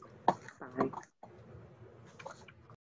 Thanks, Melissa. Bye.